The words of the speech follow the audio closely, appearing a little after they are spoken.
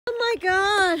my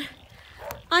God.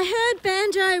 I heard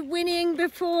Banjo whinnying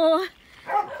before.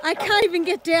 I can't even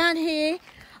get down here.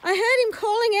 I heard him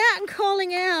calling out and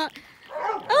calling out.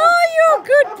 Oh, you're a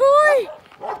good boy.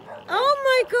 Oh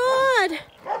my God.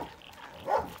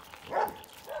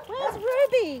 Where's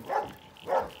Ruby?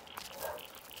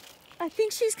 I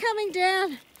think she's coming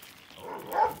down.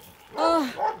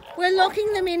 Oh, we're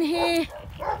locking them in here.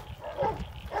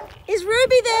 Is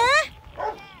Ruby there?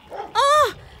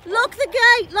 Oh, lock the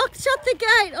gate. Shut the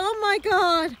gate. Oh my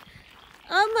God.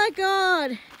 Oh my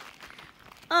God.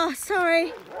 Oh,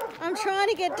 sorry. I'm trying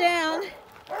to get down.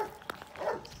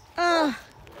 Oh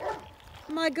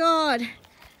my God.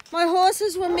 My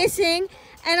horses were missing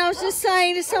and I was just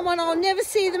saying to someone I'll never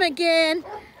see them again.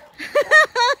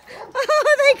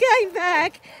 Oh, they came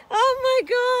back. Oh my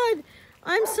God.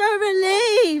 I'm so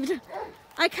relieved.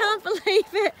 I can't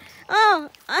believe it. Oh,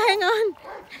 hang on.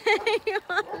 Hang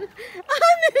on.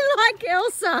 I'm like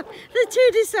Elsa, the two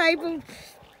disabled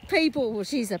people. Well,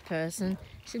 she's a person.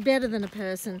 She's better than a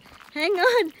person. Hang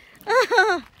on.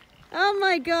 Oh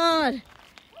my God.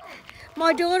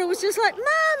 My daughter was just like,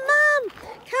 Mom,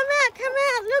 come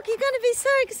out. Look, you're going to be so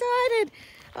excited.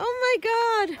 Oh my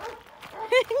God.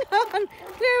 Hang on.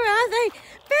 Where are they?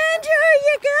 Banjo,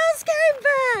 your girls came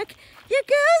back. Your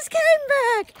girls came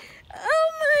back. Oh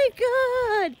my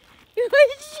God. Where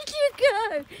did you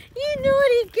go? You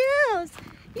naughty girls.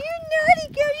 You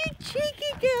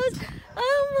cheeky girls.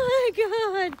 Oh my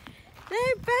God.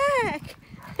 They're back.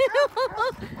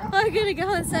 I'm going to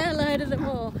go and say hello to them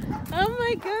all. Oh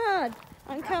my God.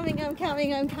 I'm coming.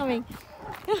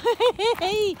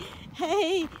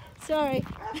 Hey, sorry.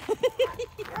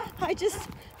 I just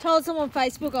told someone on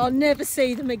Facebook I'll never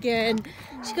see them again.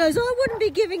 She goes, I wouldn't be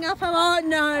giving up. I'm, oh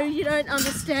no, you don't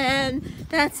understand.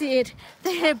 That's it.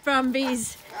 They're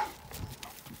Brumbies.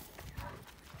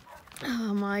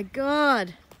 Oh my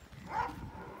God.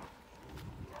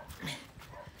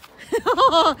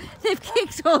 Oh, they've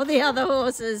kicked all the other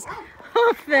horses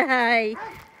off the hay.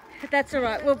 That's all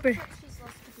right.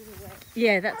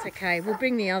 Yeah, that's okay. We'll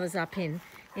bring the others up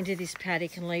into this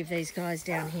paddock and leave these guys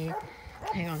down here.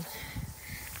 Hang on.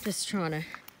 Just trying to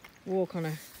walk on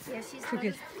a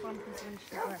crooked...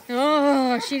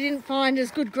 Oh, she didn't find as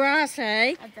good grass,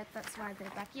 eh? I bet that's why they're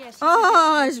back. Yeah,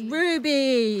 it's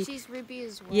Ruby. She's Ruby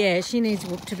as well. Yeah, she needs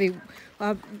to be...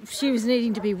 she was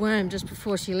needing to be wormed just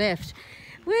before she left.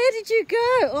 Where did you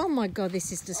go? Oh my God,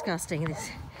 this is disgusting.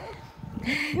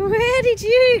 Where did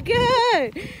you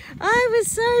go? I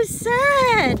was so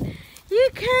sad. You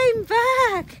came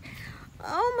back.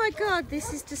 Oh my God,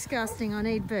 this is disgusting. I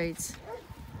need boots.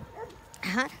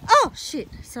 Oh shit,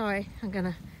 sorry. I'm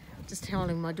gonna just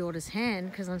holding my daughter's hand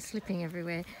because I'm slipping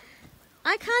everywhere.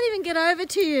 I can't even get over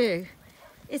to you.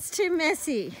 It's too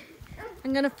messy.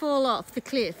 I'm gonna fall off the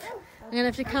cliff. I'm gonna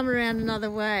have to come around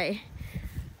another way.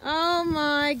 Oh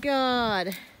my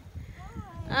God.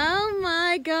 Oh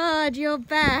my God, you're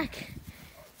back.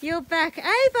 You're back.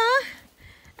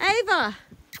 Ava.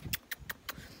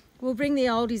 We'll bring the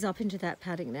oldies up into that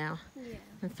paddock now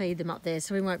and feed them up there,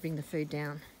 so we won't bring the food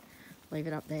down. Leave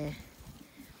it up there.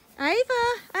 Ava.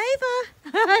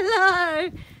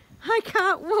 Hello. I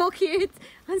can't walk you.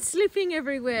 I'm slipping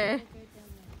everywhere.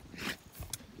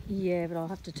 Yeah, but I'll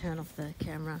have to turn off the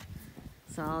camera.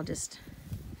 So I'll just...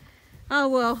 Oh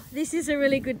well, this is a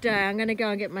really good day. I'm going to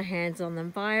go and get my hands on them.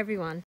 Bye everyone.